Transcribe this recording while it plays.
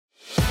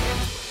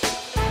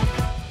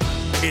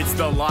It's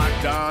the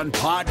Locked On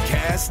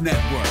Podcast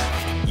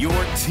Network, your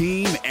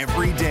team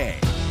every day.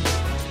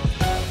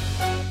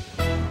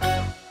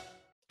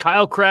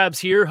 Kyle Krabs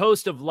here,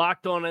 host of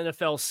Locked On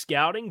NFL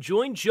Scouting.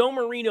 Join Joe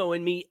Marino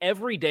and me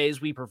every day as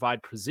we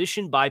provide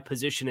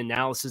position-by-position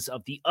analysis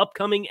of the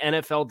upcoming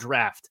NFL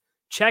Draft.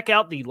 Check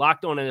out the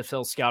Locked On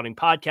NFL Scouting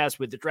podcast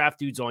with the Draft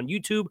Dudes on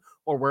YouTube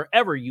or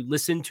wherever you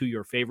listen to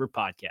your favorite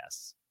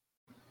podcasts.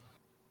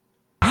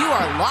 You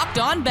are Locked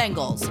On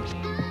Bengals,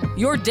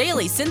 your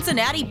daily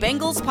Cincinnati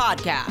Bengals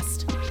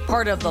podcast.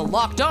 Part of the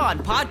Locked On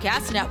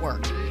Podcast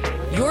Network,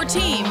 your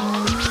team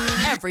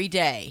every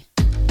day.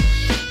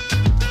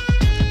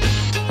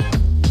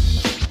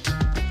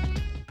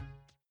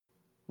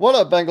 What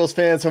up, Bengals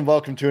fans, and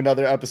welcome to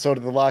another episode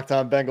of the Locked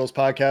On Bengals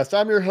podcast.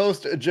 I'm your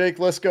host, Jake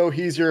Lisco.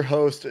 He's your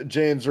host,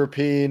 James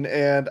Rapien.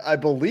 And I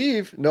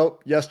believe,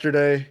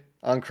 yesterday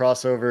on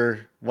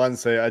Crossover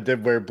Wednesday, I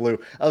did wear blue.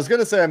 I was going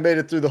to say I made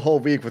it through the whole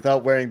week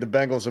without wearing the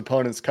Bengals'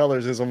 opponent's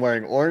colors as I'm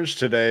wearing orange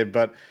today,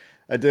 but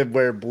I did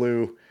wear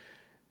blue,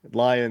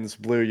 Lions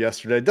blue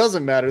yesterday.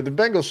 Doesn't matter. The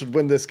Bengals should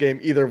win this game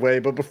either way.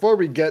 But before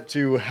we get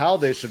to how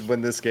they should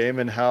win this game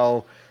and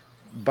how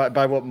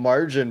by what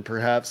margin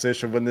perhaps they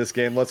should win this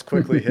game, let's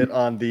quickly hit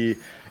on the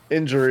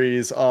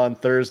injuries on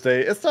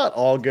Thursday. It's not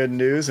all good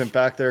news. In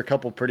fact, there are a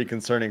couple pretty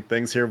concerning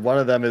things here. One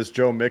of them is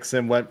Joe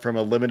Mixon went from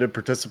a limited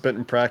participant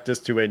in practice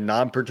to a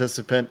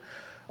non-participant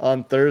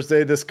on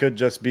Thursday. This could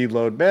just be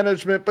load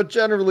management, but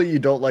generally you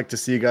don't like to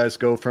see guys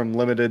go from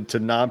limited to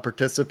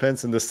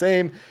non-participants, and the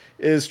same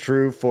is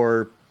true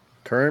for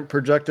current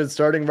projected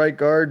starting right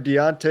guard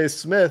Deontay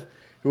Smith,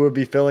 who would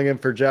be filling in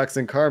for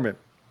Jackson Carman.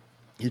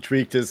 He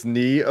tweaked his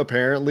knee,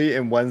 apparently,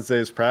 in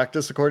Wednesday's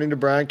practice, according to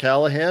Brian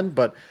Callahan.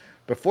 But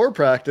before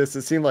practice,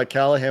 it seemed like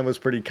Callahan was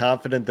pretty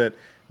confident that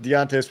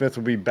Deontay Smith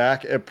would be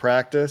back at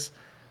practice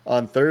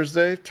on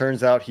Thursday.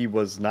 Turns out he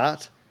was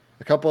not.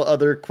 A couple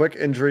other quick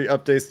injury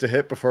updates to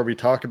hit before we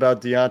talk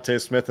about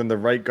Deontay Smith and the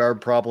right guard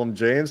problem,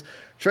 James.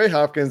 Trey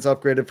Hopkins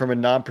upgraded from a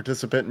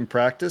non-participant in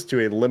practice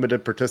to a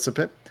limited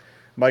participant.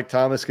 Mike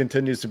Thomas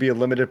continues to be a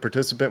limited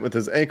participant with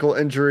his ankle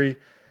injury.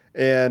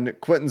 And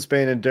Quentin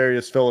Spain and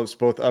Darius Phillips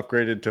both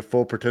upgraded to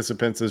full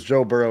participants as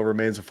Joe Burrow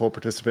remains a full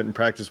participant in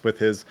practice with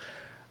his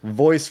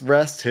voice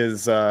rest,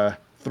 his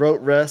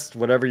throat rest,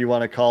 whatever you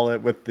want to call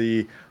it, with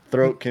the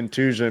throat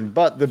contusion.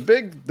 But the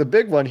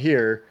big one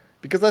here,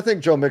 because I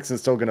think Joe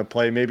Mixon's still going to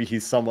play, maybe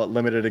he's somewhat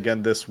limited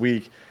again this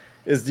week,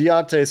 is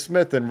Deontay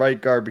Smith in right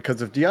guard.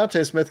 Because if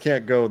Deontay Smith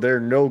can't go, there are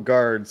no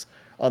guards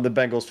on the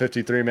Bengals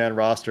 53-man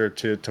roster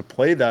to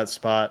play that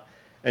spot.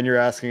 And you're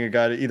asking a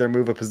guy to either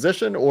move a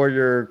position or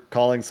you're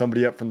calling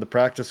somebody up from the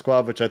practice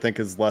squad, which I think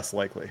is less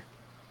likely.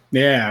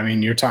 Yeah, I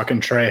mean, you're talking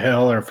Trey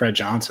Hill or Fred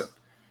Johnson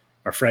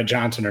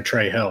or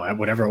Trey Hill,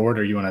 whatever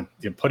order you want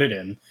to put it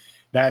in.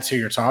 That's who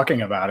you're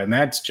talking about. And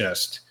that's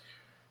just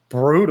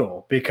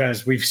brutal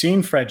because we've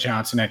seen Fred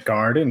Johnson at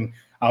guard, and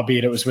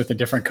albeit it was with a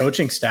different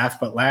coaching staff.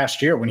 But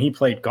last year when he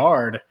played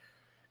guard,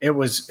 it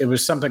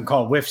was something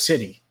called Whiff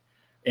City.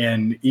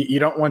 And you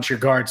don't want your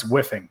guards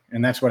whiffing.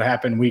 And that's what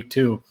happened week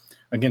 2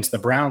 against the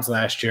Browns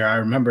last year. I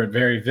remember it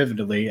very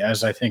vividly,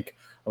 as I think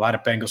a lot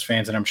of Bengals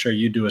fans, and I'm sure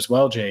you do as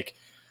well, Jake.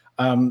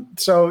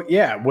 So,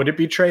 yeah, would it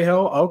be Trey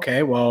Hill?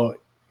 Okay, well,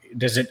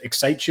 does it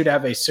excite you to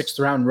have a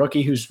 6th-round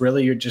rookie who's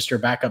really just your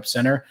backup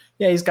center?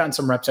 Yeah, he's gotten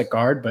some reps at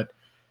guard, but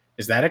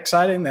is that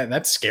exciting?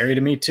 That's scary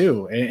to me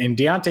too. And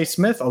Deontay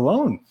Smith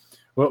alone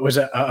was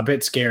a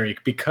bit scary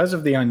because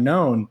of the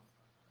unknown.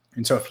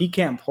 And so if he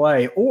can't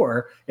play,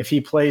 or if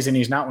he plays and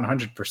he's not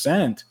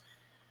 100%,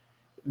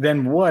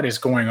 then what is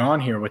going on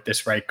here with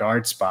this right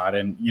guard spot?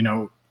 And,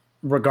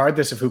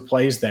 regardless of who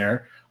plays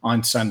there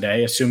on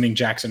Sunday, assuming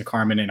Jackson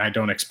Carman, and I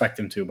don't expect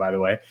him to, by the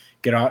way,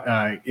 get off,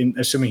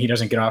 assuming he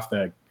doesn't get off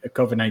the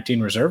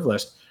COVID-19 reserve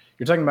list,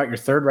 you're talking about your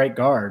 3rd right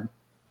guard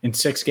in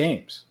 6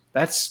 games.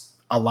 That's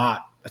a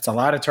lot. That's a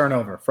lot of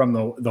turnover from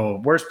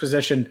the worst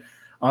position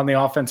on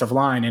the offensive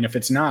line. And if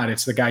it's not,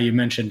 it's the guy you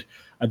mentioned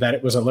that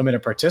it was a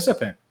limited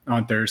participant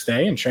on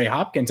Thursday, and Trey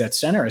Hopkins at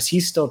center, as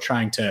he's still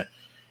trying to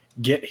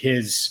get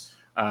his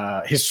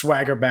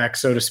swagger back,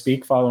 so to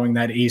speak, following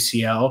that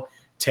ACL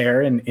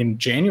tear in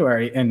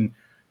January. And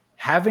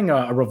having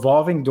a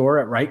revolving door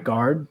at right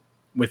guard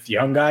with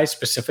young guys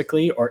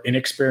specifically, or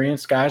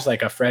inexperienced guys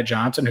like a Fred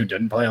Johnson who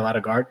didn't play a lot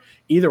of guard,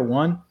 either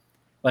one,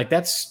 like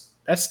that's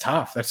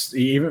tough. That's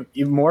even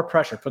more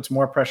pressure, puts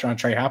more pressure on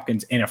Trey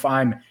Hopkins. And if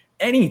I'm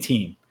any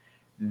team,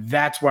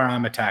 that's where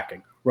I'm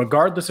attacking,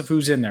 regardless of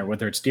who's in there,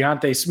 whether it's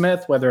Deontay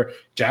Smith, whether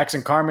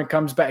Jackson Carman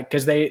comes back,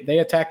 because they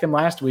attacked him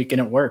last week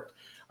and it worked.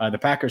 The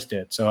Packers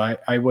did. So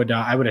I would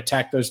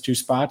attack those 2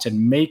 spots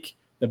and make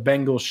the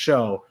Bengals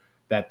show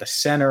that the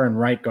center and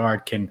right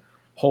guard can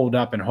hold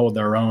up and hold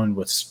their own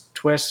with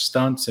twists,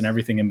 stunts, and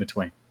everything in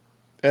between.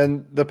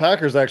 And the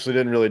Packers actually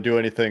didn't really do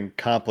anything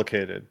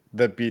complicated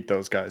that beat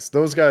those guys.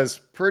 Those guys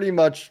pretty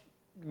much,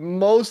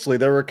 mostly,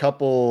 there were a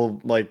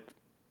couple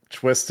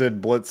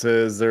twisted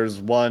blitzes. There's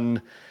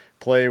one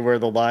play where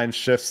the line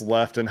shifts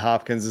left and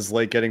Hopkins is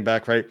late getting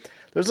back right.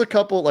 there's a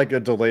couple, like a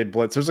delayed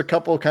blitz. There's a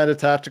couple kind of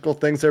tactical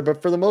things there,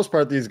 but for the most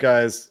part, these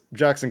guys,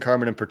 Jackson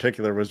Carman in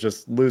particular, was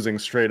just losing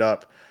straight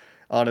up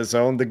on his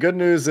own. The good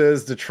news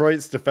is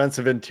Detroit's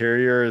defensive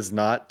interior is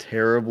not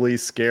terribly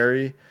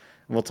scary. And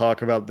we'll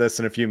talk about this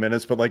in a few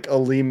minutes, but like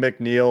Aleem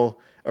McNeil,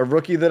 a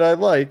rookie that I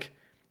like,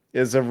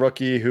 is a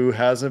rookie who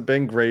hasn't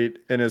been great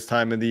in his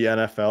time in the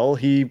NFL.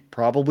 He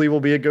probably will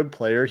be a good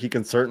player. He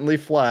can certainly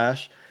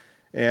flash.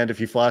 And if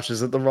he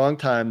flashes at the wrong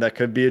time, that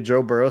could be a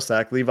Joe Burrow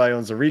sack. Levi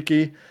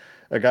Onwuzurike,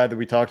 a guy that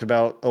we talked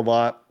about a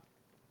lot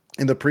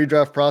in the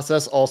pre-draft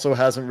process, also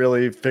hasn't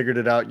really figured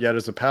it out yet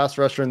as a pass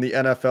rusher in the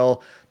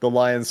NFL. The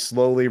Lions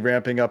slowly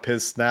ramping up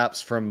his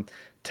snaps from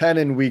 10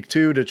 in week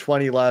 2 to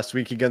 20 last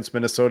week against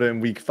Minnesota in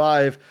week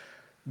 5.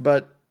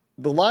 But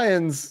the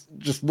Lions,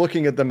 just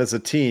looking at them as a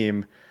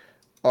team,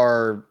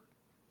 are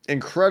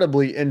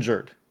incredibly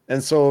injured.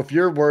 And so if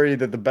you're worried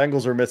that the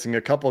Bengals are missing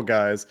a couple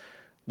guys,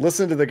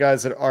 listen to the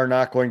guys that are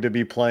not going to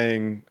be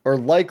playing, or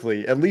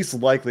at least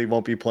likely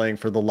won't be playing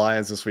for the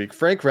Lions this week.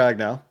 Frank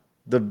Ragnow,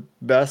 the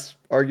best,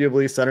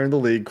 arguably, center in the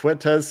league.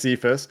 Quintez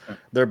Cephas,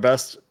 their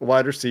best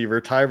wide receiver.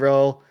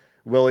 Tyrell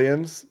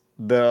Williams,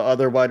 the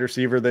other wide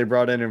receiver they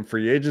brought in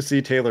free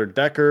agency. Taylor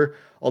Decker,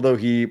 although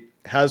he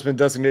has been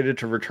designated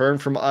to return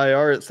from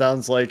IR, it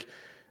sounds like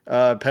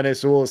Penei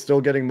Sewell is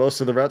still getting most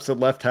of the reps at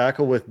left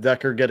tackle, with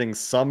Decker getting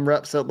some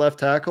reps at left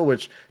tackle,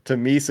 which to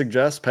me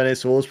suggests Penei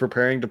Sewell is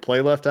preparing to play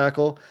left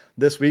tackle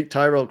this week.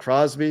 Tyrell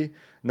Crosby,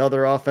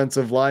 another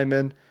offensive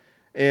lineman,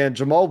 and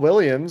Jamal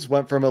Williams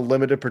went from a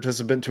limited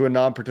participant to a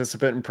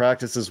non-participant in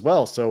practice as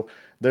well. So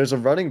there's a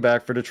running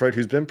back for Detroit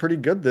who's been pretty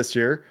good this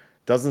year.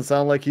 Doesn't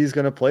sound like he's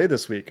going to play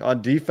this week.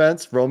 On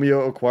defense,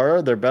 Romeo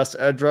Okwara, their best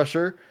edge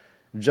rusher.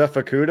 Jeff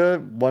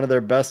Okudah, one of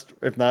their best,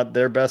 if not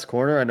their best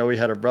corner. I know he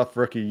had a rough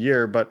rookie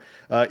year, but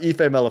Ife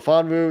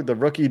Melifonwu, the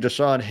rookie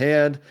Deshaun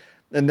Hand,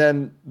 and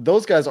then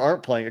those guys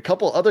aren't playing. A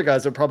couple other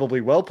guys that probably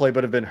will play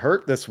but have been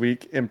hurt this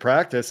week in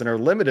practice and are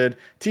limited.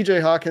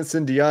 TJ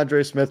Hawkinson,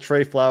 DeAndre Smith,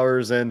 Trey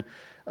Flowers, and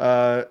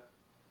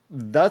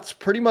that's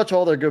pretty much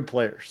all their good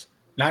players.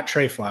 Not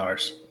Trey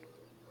Flowers.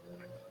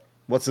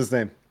 What's his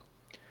name?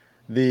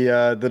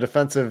 The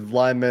defensive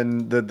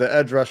lineman, the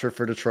edge rusher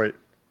for Detroit.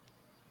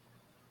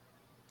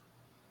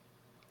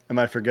 Am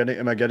I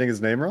getting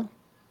his name wrong?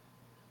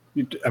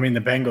 I mean,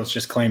 the Bengals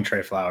just claimed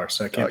Trey Flowers,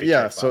 so it can't be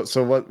yeah, Trey Flowers.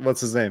 So what's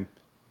his name?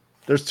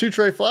 There's two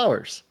Trey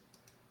Flowers.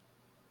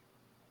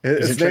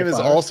 His name is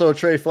Flowers? also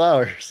Trey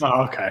Flowers.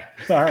 Oh, okay.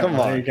 All right, Come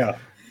on. there you go.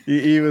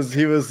 He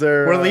was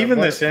there. We're leaving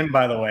this in,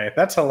 by the way.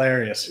 That's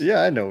hilarious.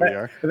 Yeah, I know we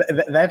are.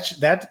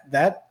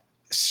 That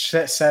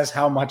says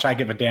how much I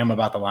give a damn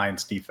about the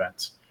Lions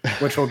defense,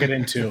 which we'll get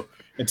into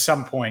at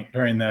some point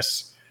during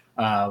this.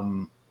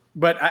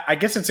 But I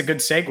guess it's a good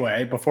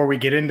segue before we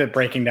get into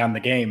breaking down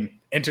the game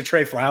into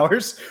Trey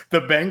Flowers,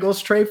 the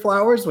Bengals Trey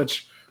Flowers,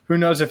 which who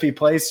knows if he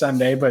plays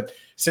Sunday, but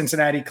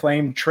Cincinnati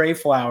claimed Trey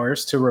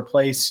Flowers to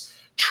replace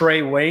Trey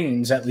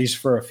Waynes, at least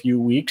for a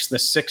few weeks, the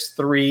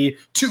 6'3",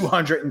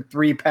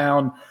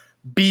 203-pound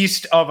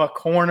beast of a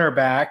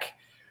cornerback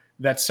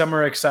that some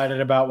are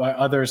excited about while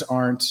others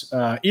aren't.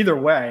 Either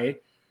way,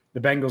 the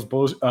Bengals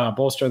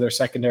bolster their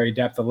secondary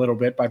depth a little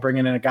bit by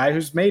bringing in a guy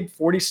who's made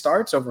 40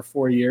 starts over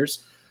 4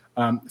 years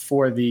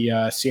for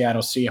the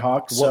Seattle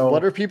Seahawks. So,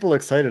 what are people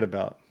excited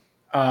about?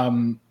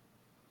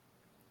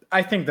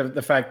 I think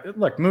the fact –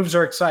 look, moves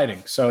are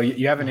exciting. So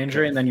you have an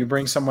injury and then you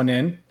bring someone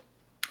in.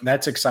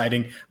 That's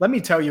exciting. Let me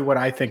tell you what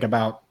I think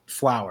about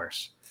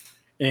Flowers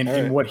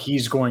and what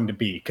he's going to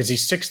be, because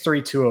he's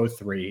 6'3",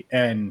 203.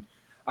 And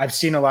I've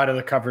seen a lot of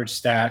the coverage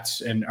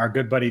stats, and our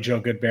good buddy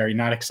Joe Goodberry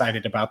not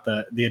excited about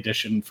the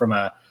addition from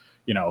a,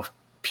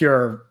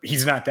 pure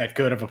he's not that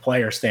good of a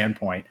player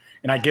standpoint.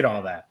 And I get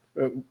all that.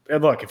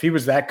 Look, if he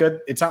was that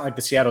good, it's not like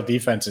the Seattle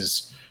defense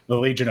is the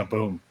Legion of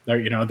Boom.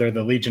 They're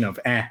the Legion of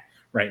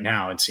right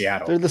now in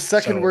Seattle. They're the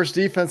second worst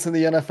defense in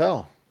the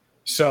NFL.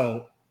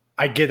 So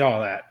I get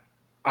all that.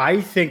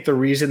 I think the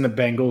reason the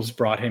Bengals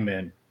brought him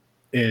in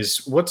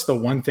is, what's the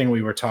one thing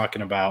we were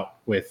talking about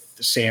with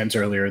Sands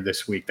earlier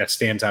this week that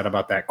stands out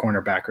about that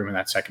cornerback room and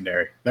that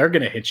secondary? They're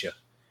going to hit you,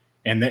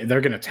 and they're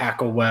going to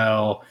tackle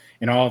well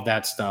and all of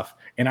that stuff.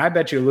 And I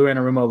bet you Lou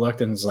Anarumo looked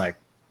and was like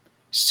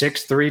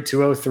 6'3",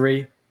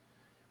 203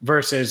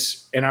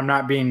 versus, and I'm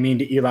not being mean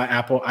to Eli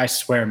Apple, I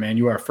swear, man,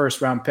 you are a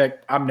first-round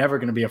pick. I'm never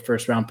going to be a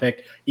first-round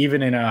pick,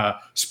 even in a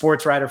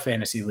sports writer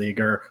fantasy league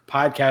or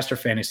podcaster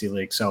fantasy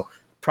league. So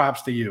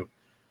props to you.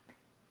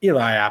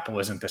 Eli Apple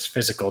isn't this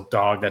physical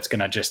dog that's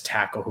going to just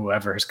tackle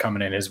whoever is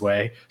coming in his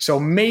way. So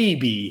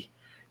maybe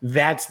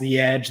that's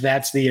the edge.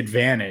 That's the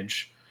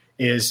advantage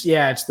is,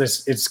 it's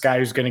this guy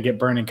who's going to get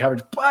burned in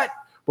coverage. But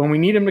when we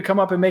need him to come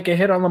up and make a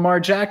hit on Lamar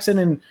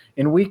Jackson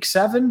in week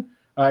 7,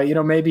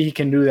 maybe he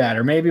can do that.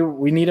 Or maybe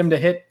we need him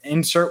to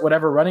insert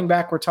whatever running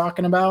back we're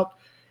talking about.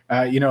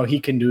 He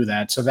can do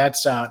that. So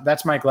that's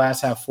my glass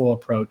half full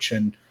approach,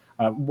 and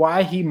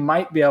why he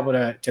might be able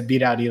to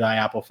beat out Eli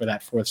Apple for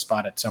that 4th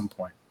spot at some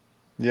point.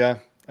 Yeah,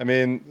 I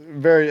mean,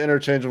 very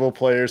interchangeable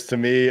players to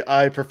me.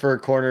 I prefer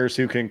corners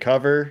who can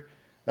cover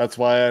That's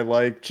why I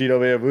like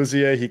Chidobe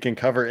Awuzie. He can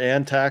cover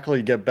and tackle.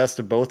 You get best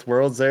of both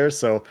worlds there.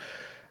 So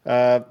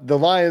the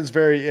Lions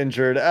very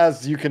injured,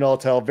 as you can all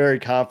tell, very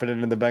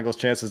confident in the Bengals'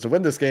 chances to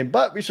win this game.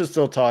 But we should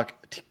still talk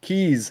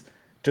keys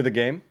to the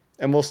game.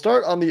 And we'll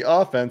start on the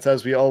offense,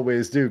 as we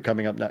always do,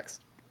 coming up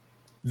next.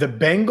 The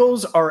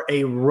Bengals are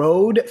a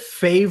road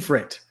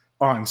favorite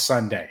on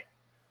Sunday.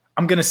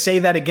 I'm going to say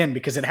that again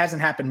because it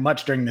hasn't happened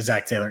much during the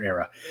Zach Taylor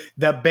era.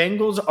 The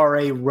Bengals are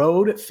a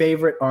road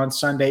favorite on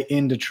Sunday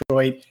in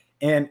Detroit.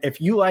 And if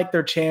you like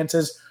their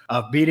chances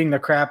of beating the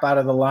crap out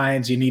of the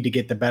Lions, you need to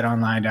get to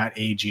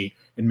betonline.ag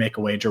and make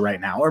a wager right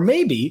now. Or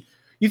maybe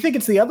you think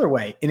it's the other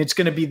way, and it's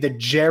going to be the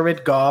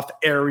Jared Goff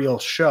aerial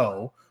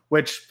show,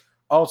 which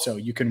also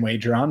you can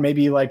wager on.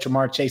 Maybe you like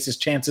Jamar Chase's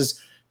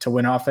chances to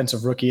win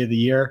Offensive Rookie of the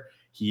Year.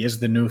 He is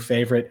the new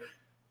favorite.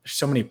 There's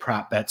so many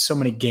prop bets, so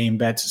many game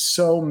bets,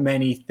 so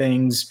many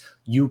things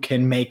you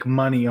can make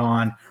money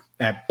on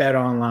at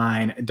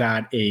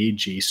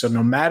betonline.ag. So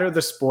no matter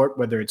the sport,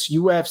 whether it's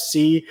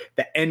UFC,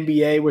 the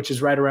NBA, which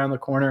is right around the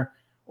corner,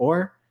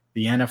 or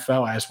the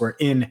NFL, as we're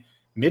in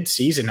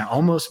mid-season,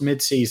 almost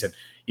mid-season,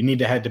 you need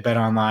to head to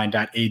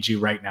betonline.ag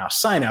right now.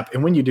 Sign up,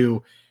 and when you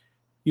do,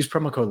 use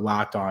promo code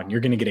LOCKEDON. You're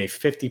going to get a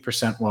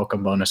 50%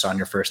 welcome bonus on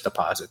your first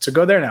deposit. So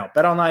go there now,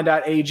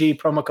 betonline.ag,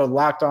 promo code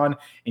LOCKEDON,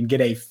 and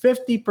get a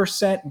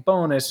 50%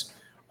 bonus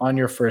on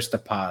your first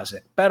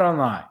deposit.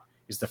 BetOnline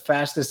is the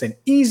fastest and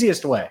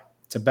easiest way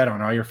to bet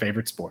on all your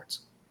favorite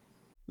sports.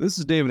 This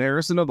is David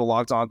Harrison of the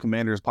Locked On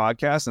Commanders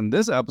podcast, and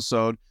this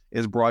episode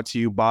is brought to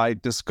you by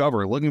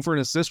Discover. Looking for an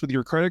assist with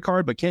your credit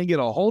card but can't get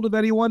a hold of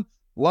anyone?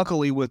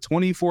 Luckily, with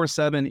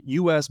 24/7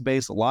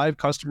 U.S.-based live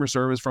customer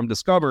service from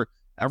Discover,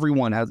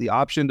 everyone has the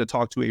option to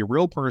talk to a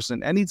real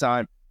person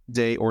anytime,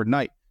 day or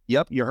night.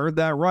 Yep, you heard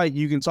that right.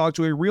 You can talk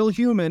to a real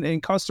human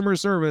in customer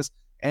service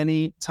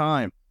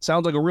anytime.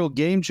 Sounds like a real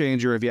game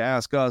changer if you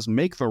ask us.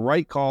 Make the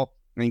right call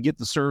and get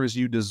the service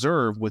you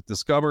deserve with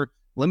Discover.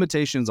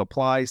 Limitations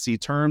apply. See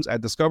terms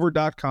at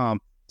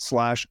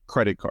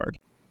discover.com/creditcard.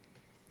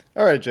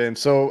 All right,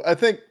 James. So I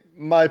think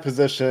my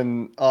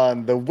position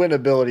on the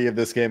winnability of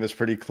this game is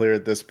pretty clear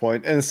at this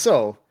point. And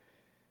so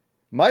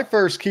my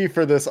first key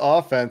for this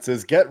offense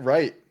is get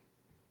right.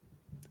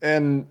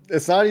 And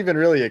it's not even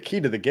really a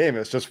key to the game.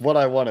 It's just what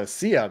I want to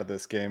see out of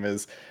this game.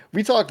 Is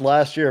we talked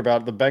last year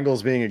about the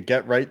Bengals being a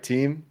get right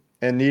team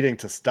and needing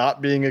to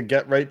stop being a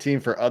get right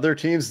team for other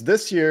teams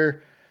this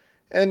year.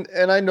 And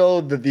I know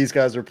that these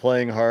guys are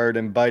playing hard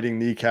and biting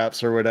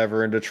kneecaps or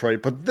whatever in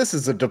Detroit, but this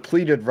is a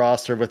depleted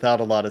roster without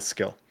a lot of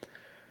skill.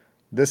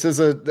 This is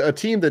a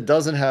team that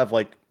doesn't have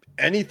like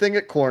anything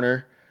at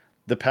corner.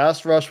 The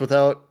pass rush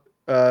without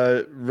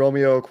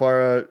Romeo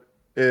Okwara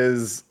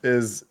is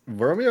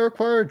Romeo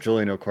Okwara?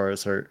 Julian Okwara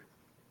is hurt.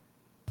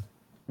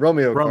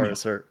 Romeo Okwara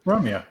is hurt.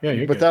 Romeo, yeah,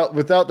 you're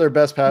without their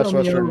best pass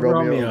rusher,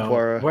 Romeo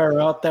Okwara. We're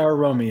out there,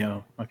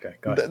 Romeo. Okay,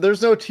 go ahead.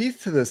 There's no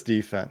teeth to this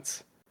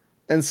defense.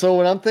 And so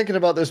when I'm thinking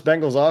about this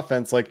Bengals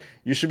offense, like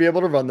you should be able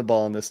to run the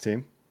ball on this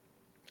team.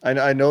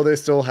 I know they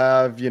still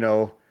have,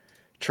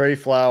 Trey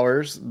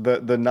Flowers,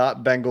 the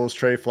not Bengals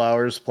Trey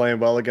Flowers playing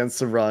well against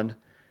the run.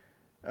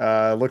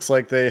 Looks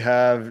like they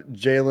have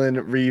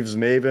Jalen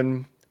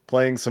Reeves-Maybin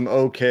playing some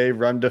okay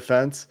run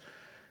defense.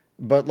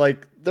 But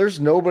like there's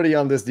nobody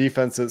on this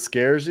defense that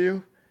scares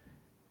you.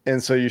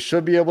 And so you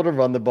should be able to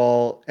run the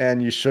ball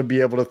and you should be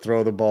able to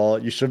throw the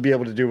ball. You should be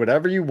able to do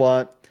whatever you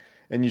want.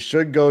 And you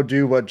should go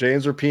do what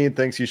James Rapien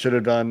thinks you should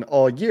have done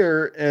all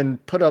year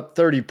and put up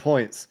 30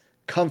 points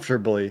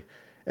comfortably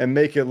and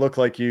make it look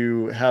like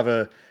you have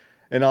an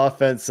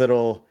offense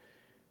that'll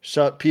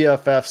shut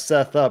PFF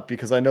Seth up,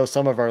 because I know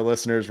some of our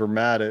listeners were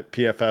mad at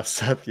PFF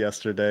Seth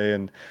yesterday.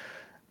 And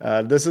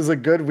this is a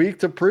good week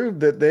to prove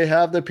that they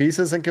have the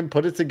pieces and can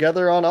put it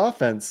together on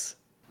offense.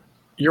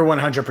 You're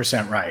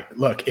 100% right.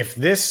 Look, if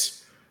this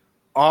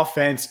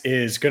offense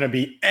is going to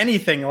be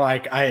anything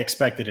like I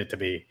expected it to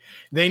be,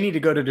 they need to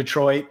go to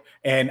Detroit,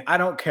 and I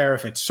don't care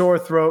if it's sore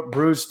throat,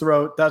 bruised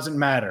throat, doesn't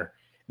matter.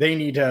 They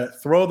need to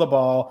throw the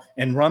ball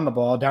and run the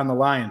ball down the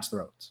Lions'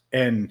 throats,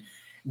 and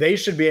they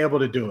should be able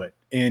to do it.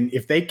 And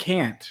if they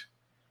can't,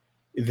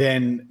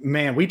 then,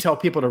 man, we tell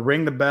people to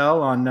ring the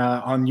bell on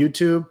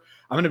YouTube.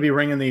 I'm going to be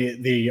ringing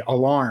the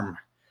alarm,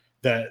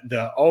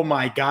 the oh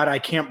my God, I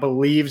can't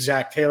believe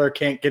Zach Taylor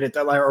can't get it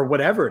done, or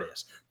whatever it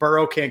is.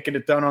 Burrow can't get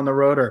it done on the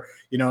road, or,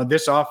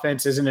 this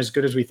offense isn't as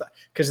good as we thought,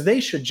 because they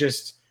should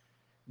just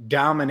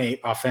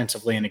dominate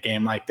offensively in a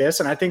game like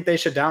this. And I think they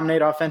should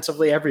dominate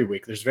offensively every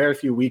week. There's very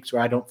few weeks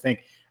where I don't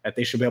think that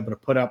they should be able to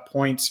put up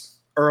points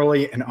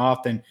early and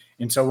often.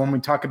 And so when we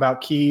talk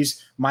about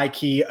keys, my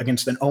key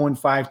against an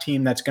 0-5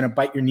 team that's going to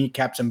bite your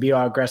kneecaps and be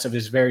all aggressive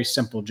is very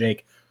simple,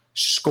 Jake.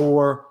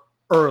 Score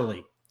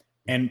early,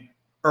 and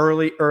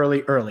early.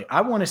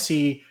 I want to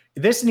see –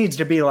 this needs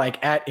to be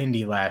like at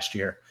Indy last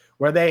year,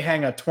 where they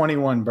hang a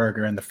 21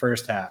 burger in the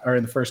first half or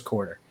in the first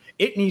quarter.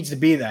 It needs to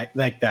be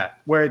like that,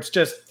 where it's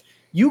just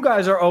you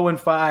guys are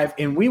 0-5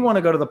 and we want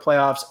to go to the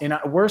playoffs, and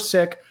we're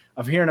sick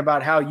of hearing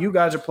about how you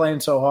guys are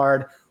playing so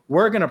hard.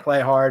 We're going to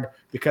play hard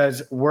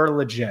because we're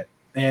legit.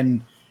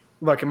 And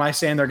look, am I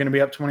saying they're going to be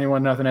up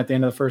 21-0 at the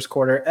end of the first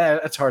quarter?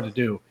 That's hard to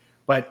do.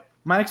 But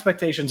my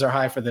expectations are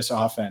high for this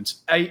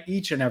offense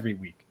each and every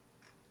week.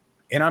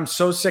 And I'm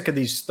so sick of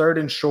these third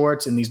and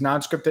shorts and these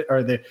non-scripted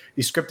or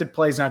these scripted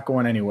plays not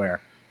going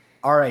anywhere.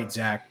 All right,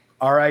 Zach.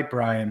 All right,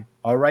 Brian.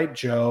 All right,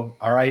 Joe.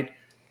 All right,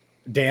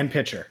 Dan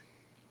Pitcher.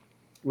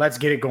 Let's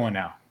get it going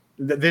now.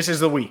 This is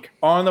the week.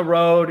 On the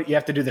road, you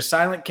have to do the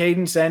silent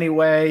cadence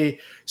anyway,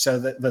 so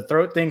that the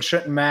throat thing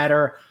shouldn't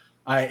matter.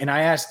 And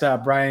I asked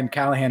Brian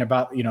Callahan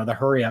about, the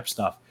hurry-up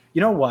stuff.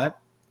 You know what?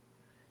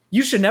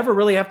 You should never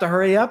really have to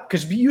hurry up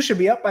because you should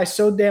be up by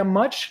so damn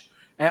much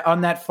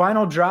on that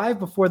final drive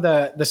before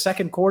the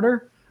second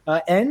quarter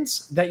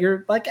ends that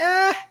you're like,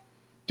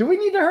 do we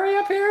need to hurry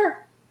up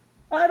here?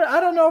 I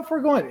don't know if we're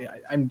going.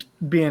 I'm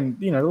being,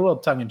 a little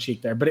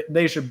tongue-in-cheek there, but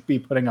they should be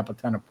putting up a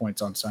ton of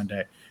points on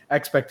Sunday.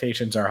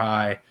 Expectations are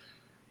high.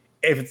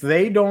 If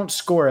they don't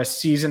score a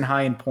season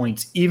high in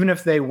points, even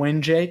if they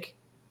win, Jake,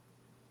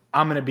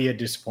 I'm going to be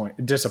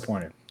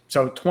disappointed.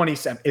 So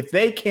 27. If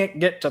they can't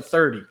get to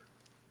 30,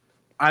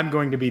 I'm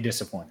going to be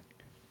disappointed.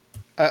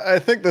 I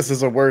think this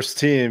is a worse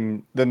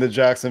team than the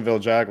Jacksonville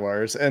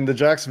Jaguars. And the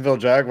Jacksonville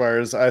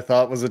Jaguars, I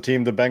thought, was a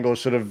team the Bengals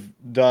should have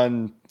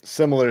done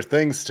similar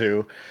things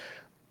to.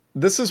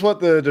 This is what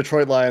the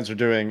Detroit Lions are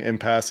doing in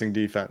passing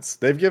defense.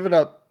 They've given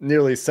up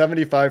nearly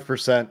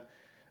 75%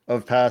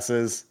 of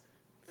passes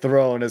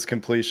thrown as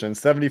completion.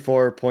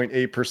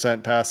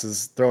 74.8%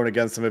 passes thrown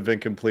against them have been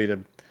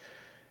completed.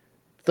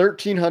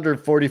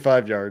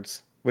 1,345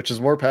 yards, which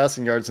is more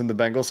passing yards than the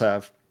Bengals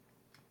have,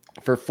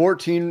 for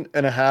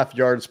 14.5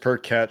 yards per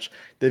catch.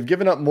 They've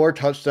given up more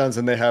touchdowns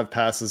than they have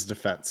passes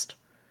defensed.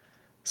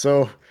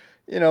 So,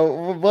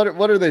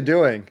 what are they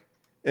doing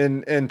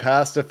in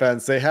pass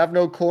defense? They have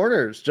no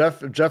corners. Jeff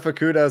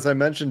Okudah, as I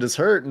mentioned, is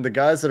hurt, and the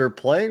guys that are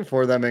playing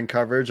for them in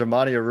coverage,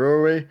 Amani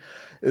Aruri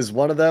is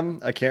one of them.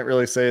 I can't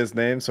really say his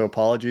name, so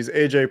apologies.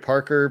 AJ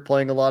Parker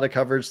playing a lot of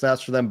coverage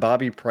snaps for them.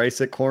 Bobby Price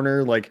at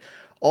corner. Like,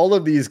 all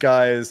of these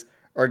guys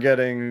are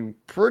getting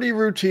pretty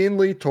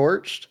routinely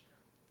torched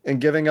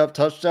and giving up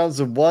touchdowns.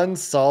 The one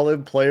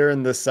solid player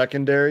in the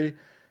secondary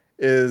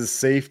is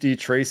safety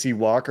Tracy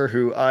Walker,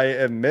 who I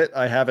admit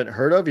I haven't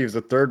heard of. He was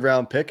a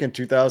third-round pick in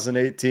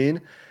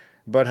 2018,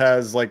 but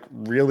has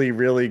really,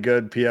 really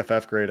good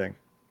PFF grading.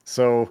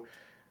 So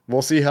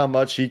we'll see how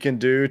much he can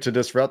do to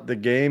disrupt the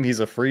game.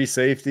 He's a free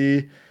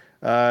safety,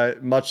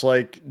 much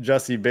like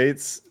Jesse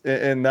Bates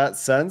in that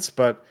sense,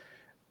 but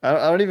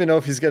I don't even know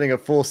if he's getting a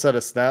full set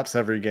of snaps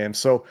every game.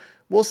 So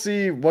we'll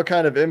see what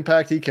kind of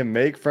impact he can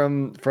make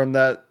from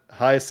that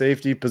high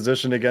safety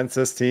position against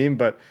this team.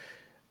 But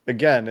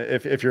again,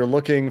 if you're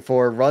looking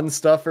for run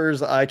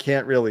stuffers, I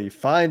can't really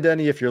find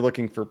any. If you're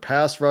looking for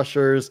pass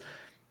rushers,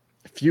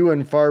 few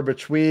and far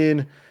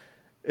between.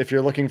 If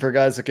you're looking for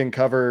guys that can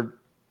cover,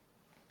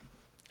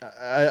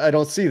 I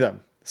don't see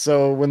them.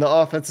 So when the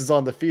offense is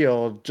on the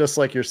field, just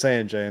like you're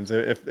saying, James,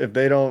 if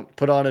they don't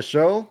put on a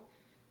show,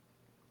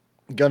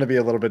 going to be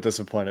a little bit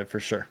disappointed for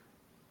sure.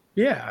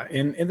 Yeah,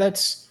 and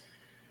that's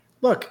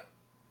 – look,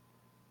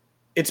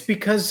 it's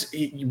because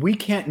we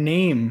can't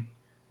name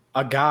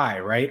a guy,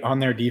 right, on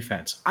their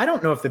defense. I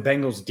don't know if the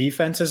Bengals'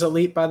 defense is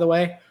elite, by the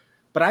way,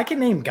 but I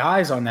can name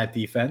guys on that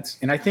defense.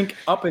 And I think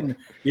the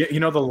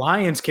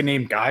Lions can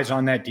name guys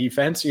on that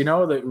defense.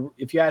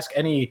 If you ask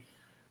any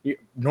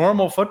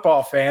normal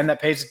football fan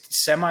that pays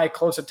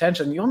semi-close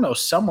attention, you'll know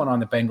someone on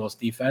the Bengals'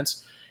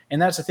 defense.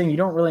 And that's the thing. You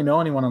don't really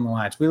know anyone on the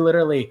Lions.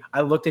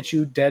 I looked at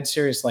you dead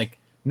serious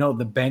no,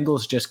 the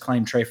Bengals just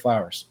claimed Trey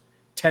Flowers.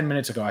 10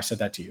 minutes ago, I said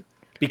that to you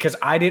because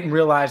I didn't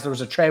realize there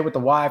was a Trey with the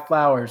Y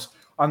Flowers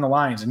on the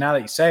Lions. And now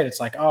that you say it, it's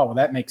like, oh, well,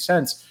 that makes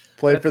sense.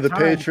 Played for the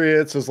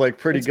Patriots, was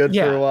pretty good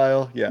for a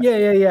while.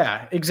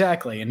 Yeah,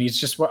 exactly. And he's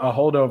just a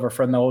holdover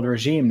from the old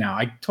regime now.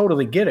 I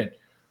totally get it.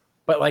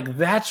 But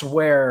that's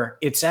where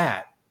it's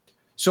at.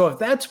 So if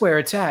that's where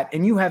it's at,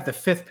 and you have the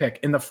 5th pick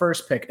and the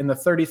 1st pick and the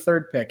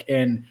 33rd pick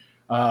and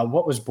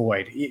what was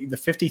Boyd? The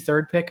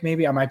 53rd pick,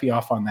 maybe? I might be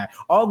off on that.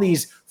 All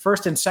these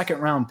 1st and 2nd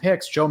round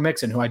picks, Joe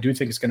Mixon, who I do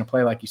think is going to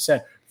play, like you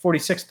said,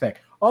 46th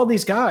pick. All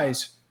these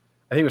guys,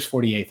 I think it was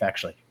 48th,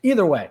 actually.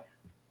 Either way,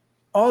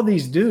 all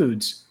these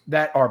dudes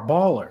that are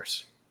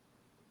ballers,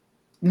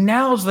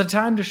 now's the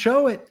time to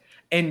show it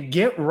and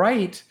get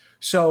right.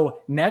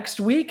 So next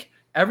week,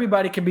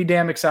 everybody can be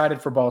damn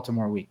excited for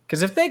Baltimore week.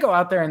 Because if they go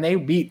out there and they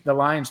beat the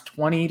Lions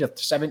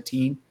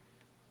 20-17,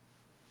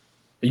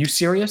 are you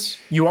serious?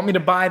 You want me to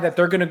buy that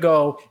they're going to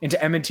go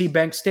into M&T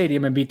Bank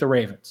Stadium and beat the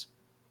Ravens?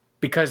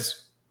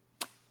 Because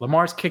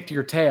Lamar's kicked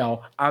your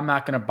tail. I'm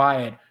not going to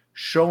buy it.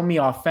 Show me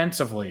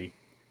offensively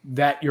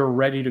that you're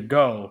ready to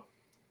go.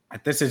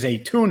 This is a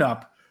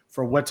tune-up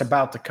for what's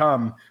about to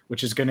come,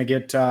 which is going to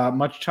get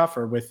much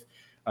tougher with,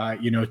 2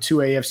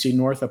 AFC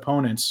North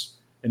opponents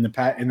in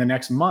the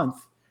next month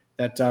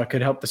that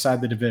could help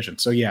decide the division.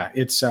 So, yeah,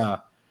 it's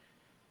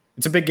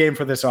a big game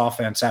for this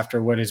offense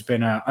after what has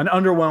been an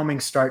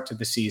underwhelming start to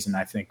the season,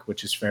 I think,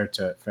 which is fair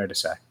to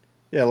say.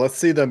 Yeah, let's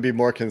see them be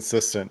more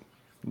consistent.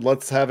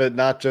 Let's have it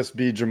not just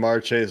be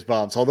Jamar Chase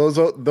bombs.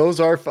 Although those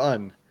are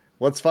fun.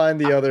 Let's find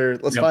the other.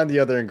 Find the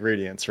other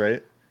ingredients,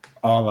 right?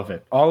 All of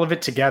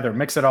it together,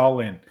 mix it all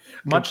in.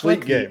 Much Complete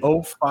like game.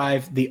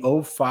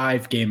 the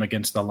 05 game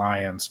against the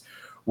Lions,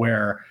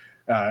 where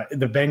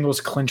the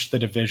Bengals clinched the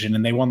division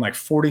and they won like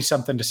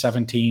 40-something to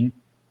 17.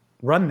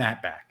 Run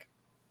that back.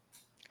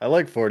 I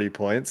like 40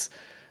 points.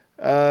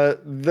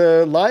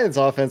 The Lions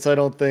offense, I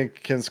don't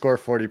think, can score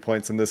 40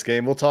 points in this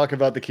game. We'll talk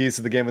about the keys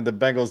to the game when the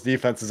Bengals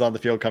defense is on the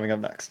field coming up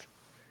next.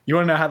 You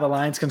want to know how the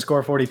Lions can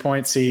score 40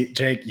 points? See,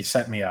 Jake, you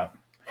set me up.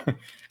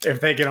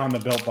 If they get on the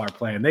Built Bar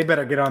plan, they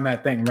better get on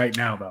that thing right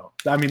now, though.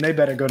 I mean, they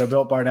better go to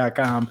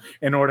BuiltBar.com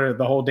and order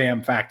the whole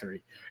damn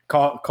factory.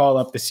 Call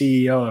up the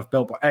CEO of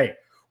Built Bar. Hey,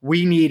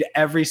 we need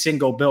every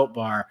single Built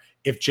Bar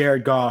if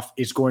Jared Goff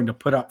is going to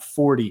put up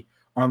 40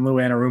 on Lou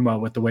Anarumo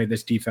with the way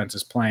this defense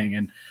is playing.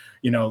 And,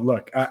 you know,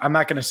 look, I'm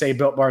not going to say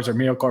Built Bars are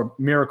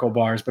miracle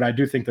bars, but I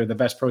do think they're the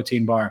best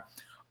protein bar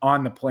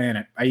on the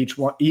planet. I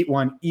eat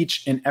one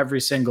each and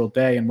every single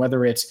day. And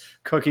whether it's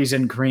cookies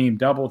and cream,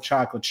 double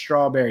chocolate,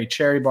 strawberry,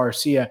 cherry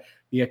barcia,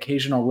 the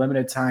occasional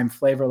limited time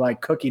flavor like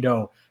cookie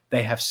dough,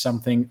 they have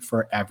something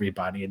for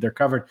everybody. They're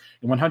covered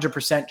in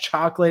 100%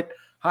 chocolate,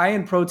 high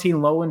in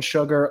protein, low in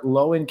sugar,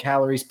 low in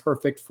calories,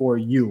 perfect for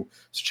you.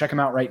 So check them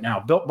out right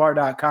now,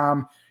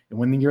 BuiltBar.com. And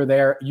when you're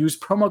there, use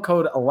promo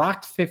code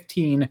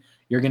LOCKED15.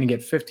 You're going to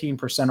get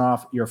 15%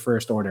 off your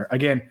first order.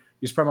 Again,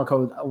 use promo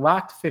code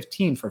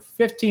LOCKED15 for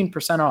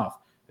 15% off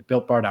at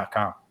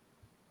BuiltBar.com.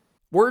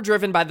 We're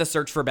driven by the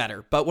search for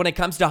better, but when it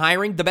comes to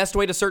hiring, the best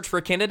way to search for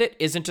a candidate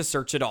isn't to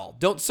search at all.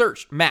 Don't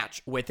search,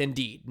 match with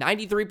Indeed.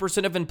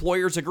 93% of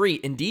employers agree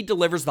Indeed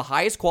delivers the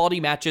highest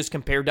quality matches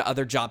compared to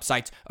other job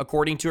sites,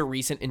 according to a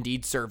recent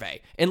Indeed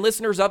survey. And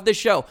listeners of this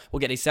show will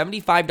get a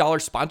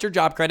 $75 sponsored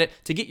job credit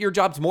to get your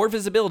jobs more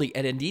visibility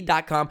at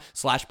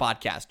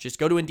Indeed.com/podcast. Just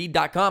go to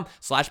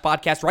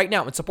Indeed.com/podcast right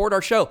now and support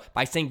our show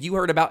by saying you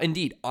heard about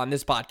Indeed on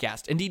this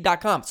podcast.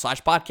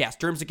 Indeed.com/podcast.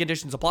 Terms and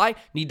conditions apply.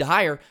 Need to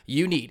hire?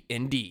 You need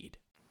Indeed.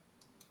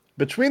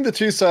 Between the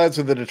two sides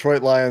of the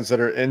Detroit Lions that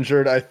are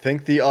injured, I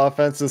think the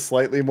offense is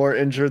slightly more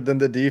injured than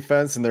the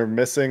defense, and they're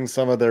missing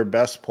some of their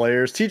best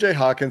players. TJ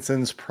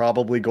Hawkinson's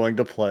probably going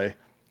to play.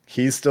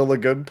 He's still a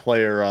good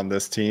player on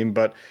this team,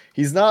 but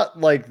he's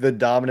not like the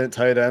dominant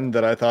tight end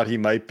that I thought he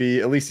might be.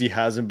 At least he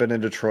hasn't been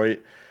in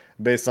Detroit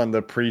based on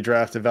the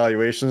pre-draft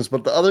evaluations.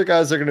 But the other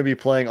guys are going to be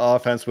playing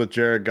offense with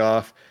Jared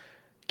Goff.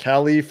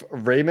 Khalif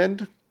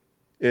Raymond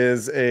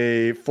is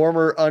a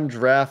former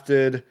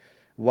undrafted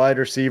wide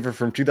receiver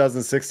from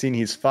 2016.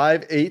 He's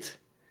 5'8".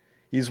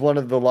 He's one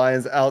of the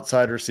Lions'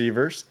 outside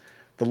receivers.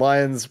 The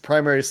Lions'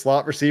 primary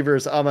slot receiver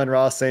is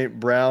Amon-Ra St.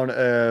 Brown,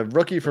 a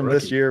rookie from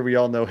this year. We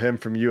all know him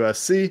from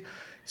USC.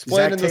 He's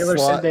playing Zach in the Taylor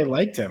slot. said they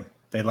liked him.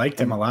 They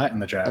liked him a lot in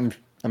the draft.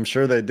 I'm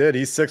sure they did.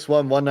 He's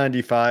 6'1",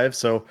 195.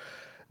 So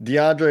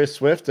DeAndre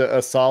Swift,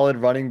 a solid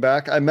running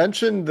back. I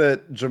mentioned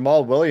that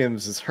Jamal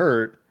Williams is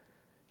hurt.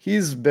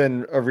 He's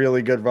been a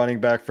really good running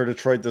back for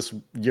Detroit this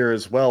year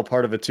as well,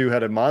 part of a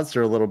two-headed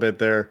monster a little bit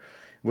there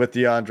with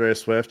DeAndre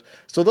Swift.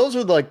 So those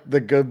are like the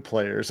good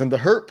players. And the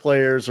hurt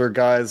players are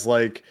guys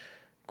like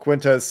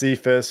Quintez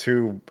Cephas,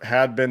 who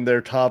had been their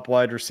top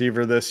wide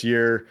receiver this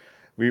year.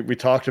 We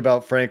talked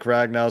about Frank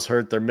Ragnow's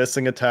hurt. They're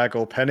missing a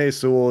tackle. Penei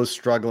Sewell is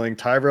struggling.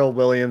 Tyrell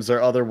Williams,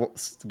 their other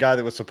guy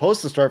that was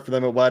supposed to start for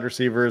them at wide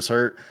receiver, is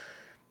hurt.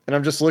 And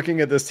I'm just looking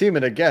at this team,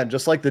 and again,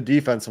 just like the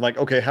defense, I'm like,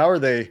 okay, how are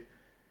they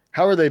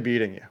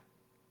beating you?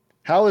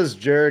 How is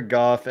Jared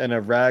Goff and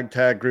a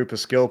ragtag group of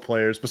skill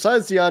players,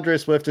 besides DeAndre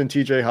Swift and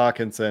TJ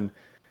Hawkinson,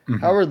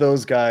 how are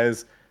those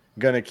guys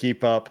going to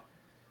keep up,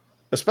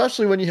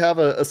 especially when you have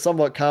a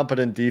somewhat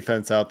competent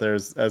defense out there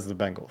as the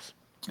Bengals?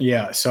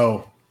 Yeah,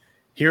 so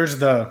here's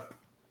the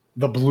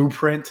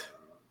blueprint.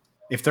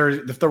 If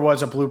there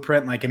was a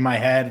blueprint, like in my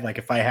head, like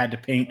if I had to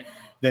paint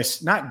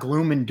this, not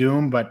gloom and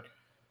doom, but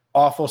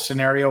awful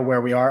scenario where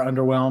we are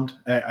underwhelmed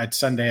at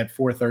Sunday at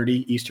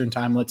 4:30 Eastern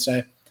time, let's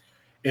say,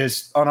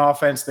 is on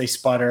offense, they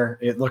sputter.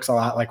 It looks a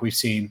lot like we've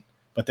seen,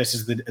 but this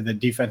is the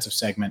defensive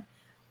segment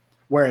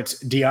where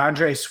it's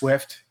DeAndre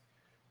Swift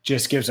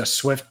just gives a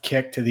swift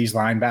kick to these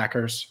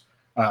linebackers,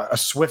 a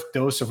swift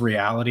dose of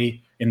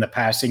reality in the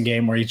passing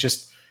game where he's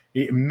just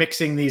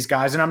mixing these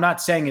guys. And I'm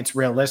not saying it's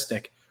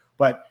realistic,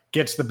 but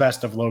gets the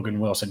best of Logan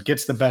Wilson,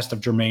 gets the best of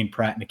Jermaine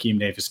Pratt and Akeem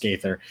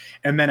Davis-Gaither.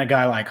 And then a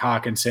guy like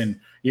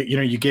Hawkinson,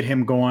 you get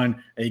him going,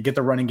 you get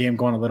the running game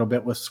going a little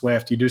bit with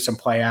Swift, you do some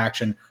play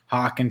action,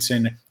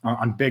 Hawkinson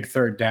on big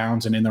third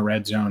downs and in the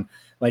red zone.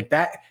 Like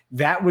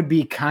that would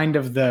be kind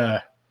of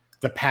the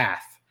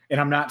path. And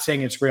I'm not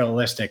saying it's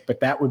realistic, but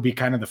that would be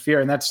kind of the fear.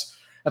 And that's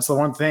the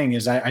one thing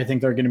is I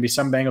think there are going to be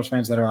some Bengals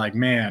fans that are like,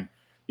 man,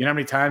 you know how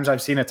many times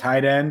I've seen a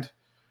tight end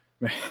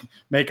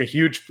make a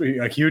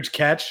huge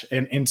catch.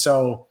 And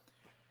so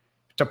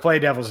to play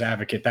devil's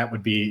advocate, that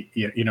would be,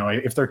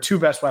 if their two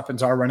best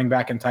weapons are running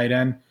back and tight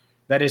end,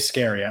 that is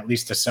scary, at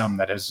least to some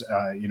that has,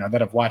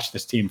 that have watched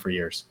this team for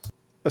years.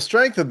 The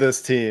strength of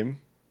this team,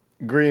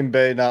 Green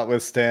Bay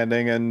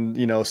notwithstanding, and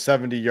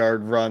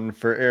 70-yard run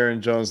for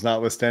Aaron Jones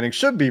notwithstanding,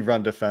 should be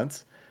run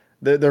defense.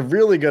 They're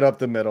really good up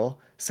the middle.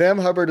 Sam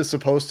Hubbard is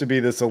supposed to be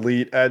this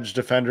elite edge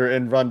defender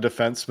in run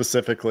defense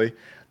specifically.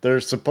 They're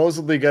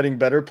supposedly getting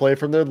better play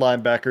from their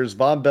linebackers.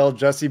 Von Bell,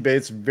 Jesse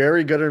Bates,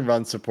 very good in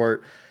run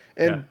support.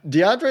 And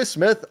DeAndre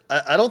Smith,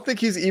 I don't think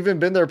he's even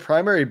been their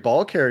primary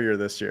ball carrier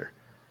this year.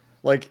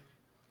 Like,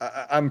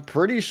 I'm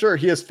pretty sure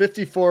he has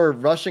 54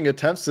 rushing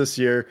attempts this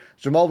year.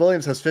 Jamal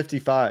Williams has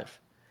 55.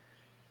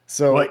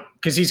 So,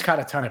 because he's got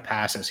a ton of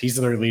passes. He's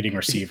their leading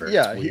receiver.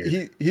 Yeah,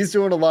 he's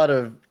doing a lot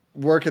of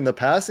work in the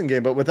passing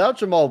game. But without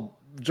Jamal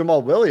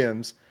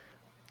Williams,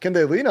 can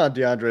they lean on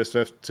DeAndre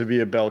Swift to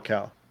be a bell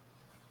cow?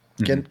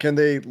 Can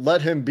they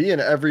let him be an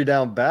every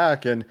down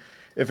back? And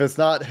if it's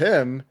not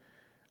him,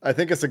 I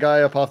think it's a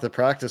guy up off the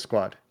practice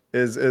squad,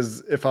 is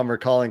if I'm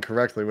recalling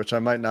correctly, which I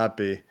might not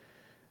be.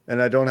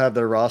 And I don't have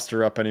their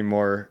roster up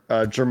anymore.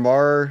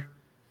 Jamar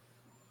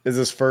is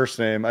his first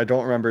name. I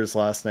don't remember his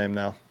last name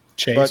now.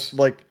 Chase. But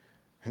like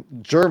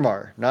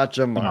Jermar, not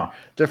Jamar. No.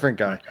 Different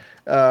guy.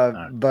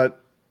 Okay.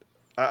 But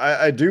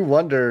I do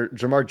wonder,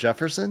 Jamar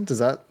Jefferson, does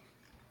that?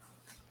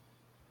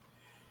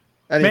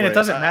 Anyway, man, it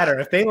doesn't matter.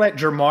 If they let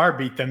Jamar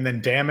beat them,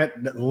 then damn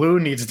it, Lou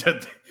needs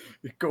to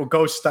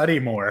go study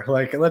more.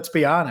 Like, let's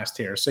be honest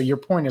here. So your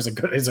point is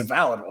a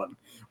valid one.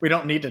 We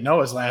don't need to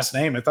know his last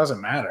name. It doesn't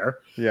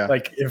matter. Yeah.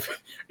 Like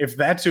if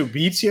that's who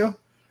beats you,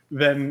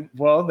 then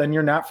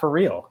you're not for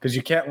real, because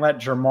you can't let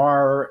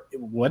Jamar.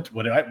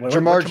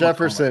 Jamar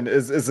Jefferson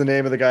is the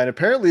name of the guy, and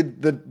apparently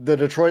the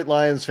Detroit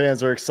Lions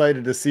fans are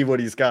excited to see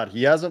what he's got.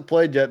 He hasn't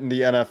played yet in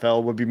the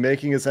NFL. Will be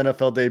making his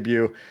NFL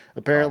debut.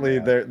 Apparently,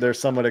 they're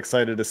somewhat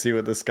excited to see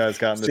what this guy's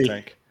got in the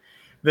tank.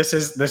 This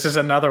is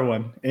another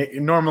one.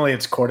 Normally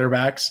it's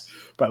quarterbacks,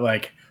 but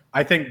like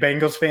I think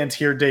Bengals fans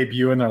hear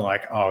debut and they're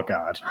like, oh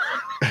god,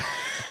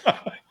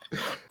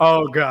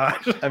 oh god.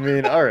 I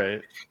mean, all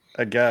right,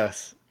 I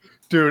guess.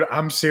 Dude,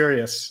 I'm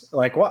serious.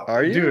 Like, what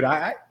are you, dude?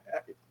 I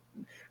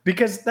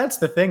because that's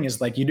the thing is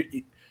like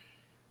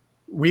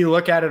we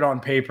look at it on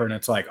paper and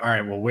it's like, all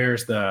right, well,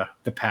 where's the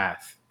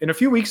path? And a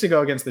few weeks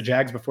ago against the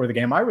Jags before the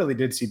game, I really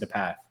did see the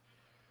path,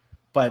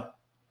 but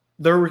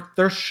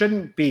there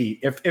shouldn't be.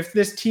 If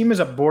this team is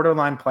a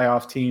borderline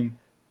playoff team,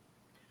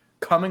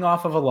 coming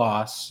off of a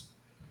loss,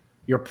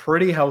 you're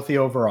pretty healthy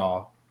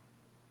overall,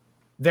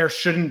 there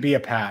shouldn't be a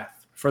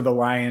path for the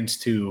Lions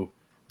to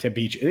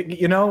beat you.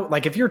 You know,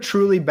 like if you're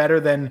truly better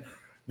than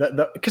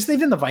because they've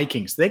been the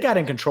Vikings. They got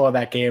in control of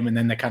that game and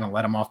then they kind of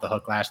let them off the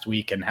hook last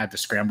week and had to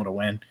scramble to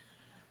win.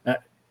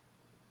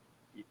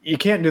 You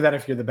can't do that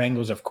if you're the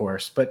Bengals, of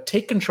course, but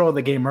take control of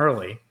the game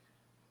early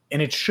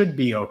and it should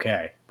be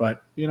okay.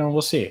 But, you know,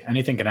 we'll see.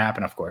 Anything can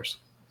happen, of course.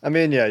 I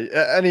mean, yeah,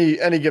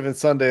 any given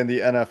Sunday in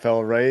the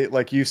NFL, right?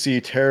 Like you see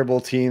terrible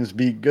teams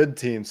beat good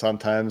teams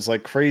sometimes.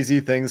 Like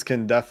crazy things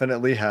can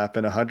definitely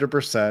happen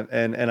 100%.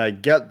 And I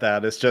get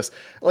that. It's just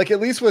like,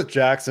 at least with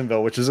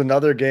Jacksonville, which is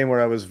another game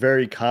where I was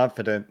very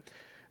confident.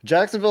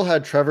 Jacksonville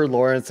had Trevor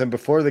Lawrence, and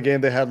before the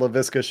game they had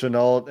Laviska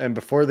Shenault, and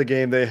before the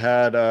game they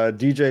had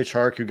DJ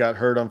Chark, who got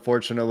hurt,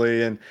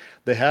 unfortunately. And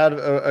they had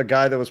a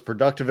guy that was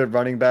productive at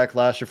running back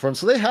last year for him.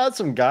 So they had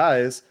some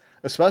guys,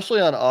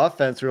 especially on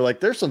offense, where like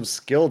there's some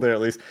skill there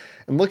at least.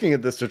 And looking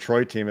at this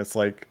Detroit team, it's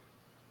like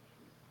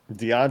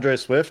DeAndre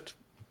Swift,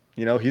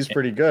 you know, he's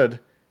pretty good.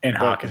 And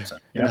Hawkinson.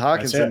 And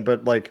Hawkinson,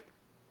 but like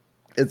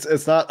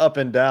it's not up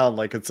and down.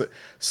 Like it's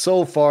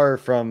so far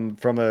from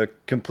a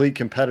complete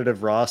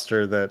competitive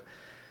roster that,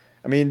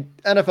 I mean,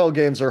 NFL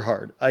games are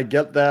hard. I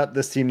get that.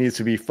 This team needs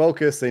to be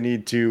focused. They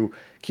need to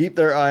keep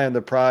their eye on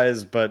the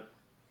prize, but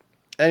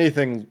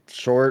anything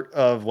short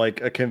of like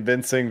a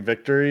convincing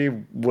victory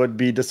would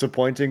be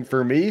disappointing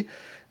for me.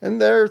 And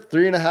they're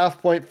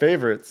 3.5-point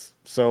favorites.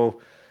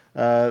 So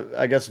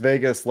I guess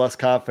Vegas less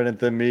confident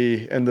than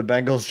me in the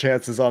Bengals'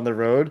 chances on the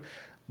road.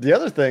 The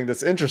other thing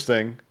that's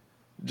interesting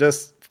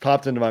just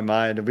popped into my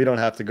mind, and we don't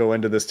have to go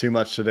into this too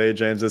much today,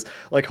 James, is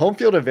like home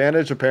field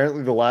advantage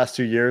apparently the last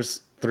 2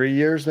 years, 3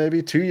 years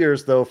maybe, 2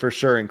 years though for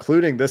sure,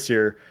 including this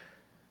year,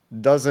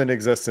 doesn't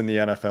exist in the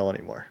NFL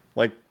anymore.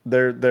 Like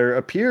there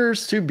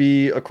appears to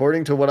be,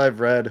 according to what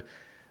I've read,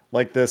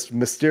 like this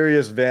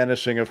mysterious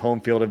vanishing of home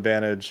field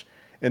advantage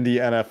in the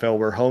NFL,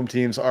 where home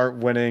teams aren't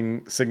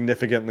winning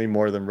significantly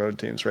more than road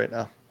teams right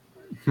now.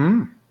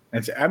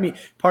 I mean,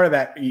 part of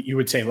that you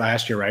would say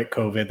last year, right?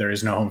 COVID, there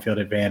is no home field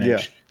advantage.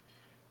 Yeah.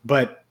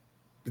 But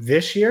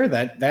this year,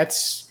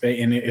 that's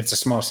and it's a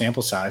small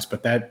sample size,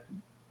 but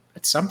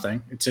it's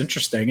something. It's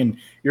interesting. And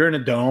you're in a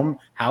dome.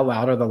 How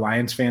loud are the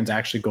Lions fans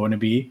actually going to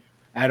be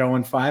at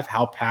 0-5?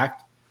 How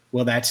packed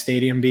will that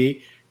stadium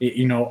be?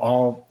 You know,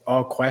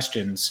 all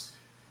questions.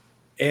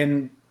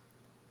 And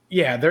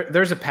yeah,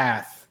 there's a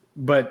path.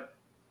 But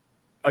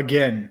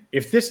again,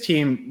 if this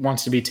team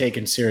wants to be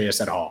taken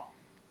serious at all,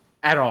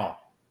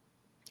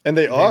 and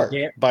they are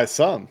by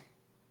some,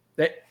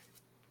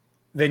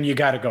 then you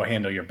got to go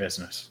handle your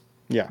business.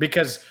 Yeah.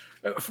 Because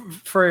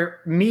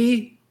for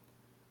me,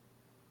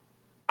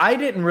 I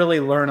didn't really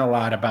learn a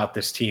lot about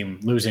this team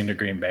losing to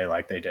Green Bay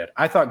like they did.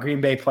 I thought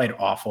Green Bay played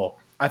awful.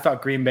 I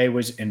thought Green Bay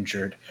was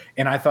injured,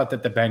 and I thought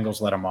that the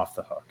Bengals let them off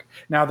the hook.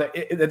 Now,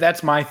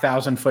 that's my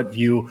 1,000-foot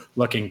view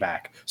looking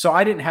back. So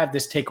I didn't have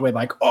this takeaway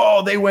like,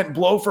 oh, they went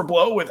blow for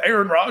blow with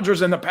Aaron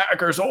Rodgers and the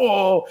Packers.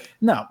 Oh,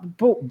 no,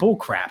 bull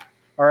crap.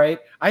 All right.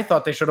 I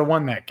thought they should have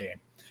won that game.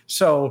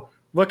 So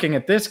looking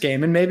at this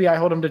game, and maybe I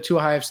hold them to too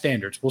high of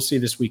standards. We'll see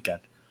this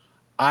weekend.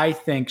 I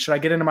think, should I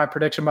get into my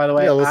prediction, by the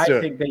way? Yeah, let's do it.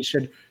 I think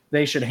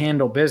they should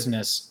handle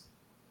business,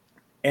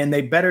 and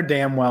they better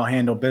damn well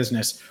handle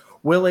business.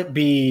 Will it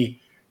be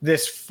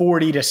this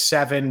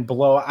 40-7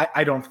 blow?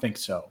 I don't think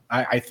so.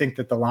 I think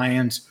that the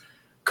Lions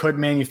could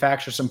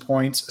manufacture some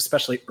points,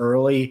 especially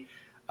early,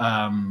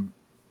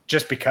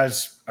 just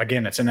because,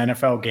 again, it's an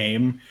NFL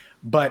game.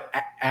 But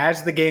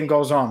as the game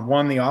goes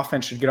on, the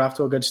offense should get off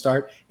to a good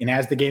start. And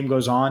as the game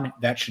goes on,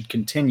 that should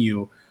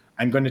continue.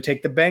 I'm going to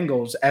take the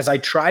Bengals as I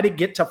try to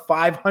get to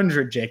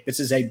 500, Jake. This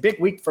is a big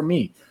week for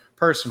me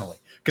personally,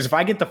 because if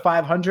I get to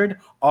 500,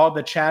 all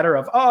the chatter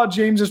of,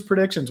 James's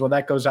predictions, well,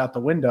 that goes out the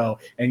window.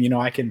 And,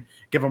 I can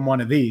give them one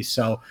of these.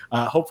 So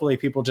hopefully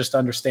people just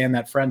understand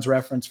that Friends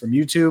reference from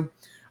YouTube,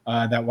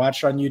 that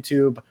watched on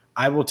YouTube.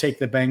 I will take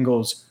the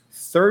Bengals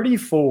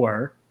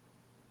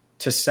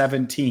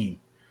 34-17.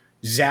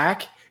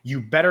 Zach, you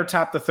better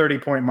top the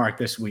 30-point mark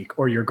this week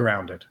or you're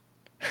grounded.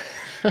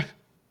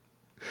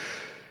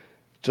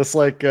 Just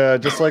like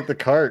the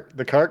cart.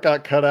 The cart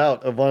got cut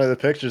out of one of the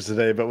pictures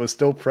today, but was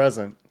still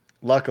present.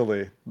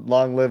 Luckily,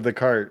 long live the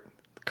cart.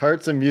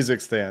 Carts and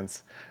music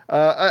stands.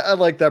 I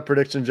like that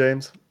prediction,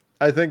 James.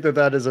 I think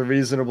that is a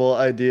reasonable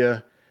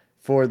idea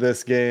for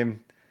this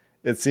game.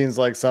 It seems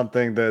like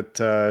something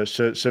that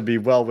should be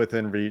well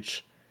within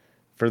reach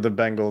for the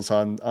Bengals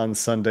on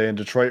Sunday in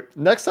Detroit.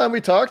 Next time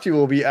we talk to you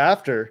will be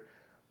after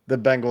the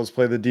Bengals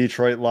play the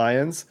Detroit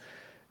Lions.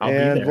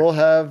 And we'll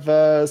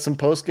have some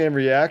post-game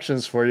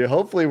reactions for you.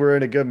 Hopefully we're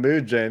in a good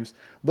mood, James.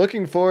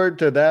 Looking forward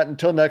to that.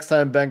 Until next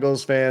time,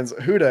 Bengals fans,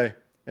 hooday,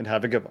 and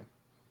have a good one.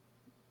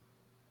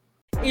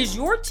 Is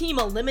your team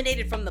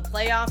eliminated from the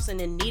playoffs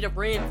and in need of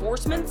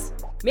reinforcements?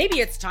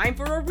 Maybe it's time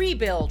for a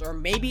rebuild, or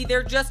maybe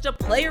they're just a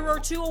player or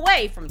two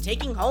away from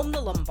taking home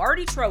the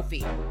Lombardi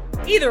Trophy.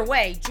 Either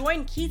way,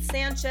 join Keith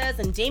Sanchez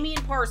and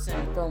Damian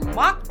Parson for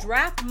Mock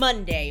Draft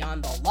Monday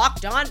on the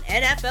Locked On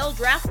NFL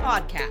Draft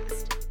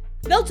Podcast.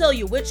 They'll tell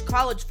you which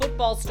college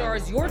football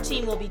stars your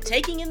team will be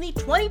taking in the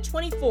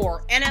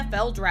 2024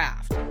 NFL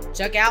Draft.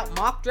 Check out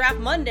Mock Draft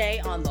Monday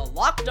on the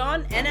Locked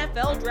On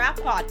NFL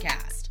Draft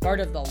Podcast, part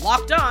of the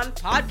Locked On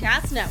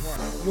Podcast Network,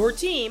 your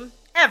team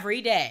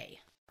every day.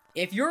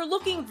 If you're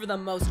looking for the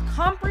most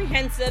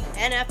comprehensive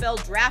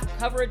NFL draft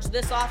coverage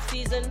this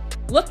offseason,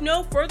 look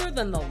no further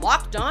than the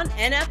Locked On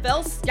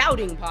NFL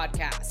Scouting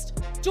Podcast.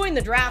 Join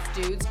the draft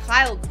dudes,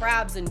 Kyle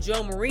Krabs and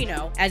Joe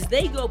Marino, as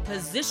they go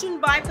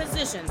position by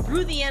position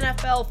through the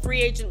NFL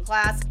free agent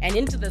class and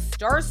into the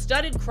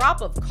star-studded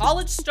crop of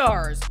college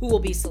stars who will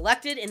be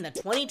selected in the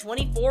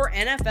 2024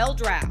 NFL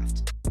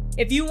Draft.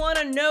 If you want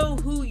to know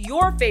who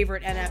your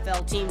favorite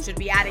NFL team should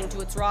be adding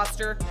to its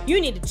roster, you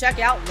need to check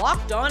out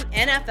Locked On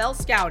NFL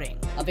Scouting,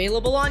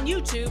 available on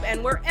YouTube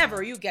and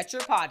wherever you get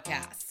your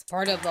podcasts.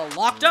 Part of the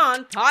Locked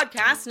On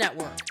Podcast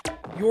Network,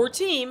 your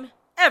team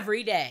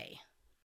every day.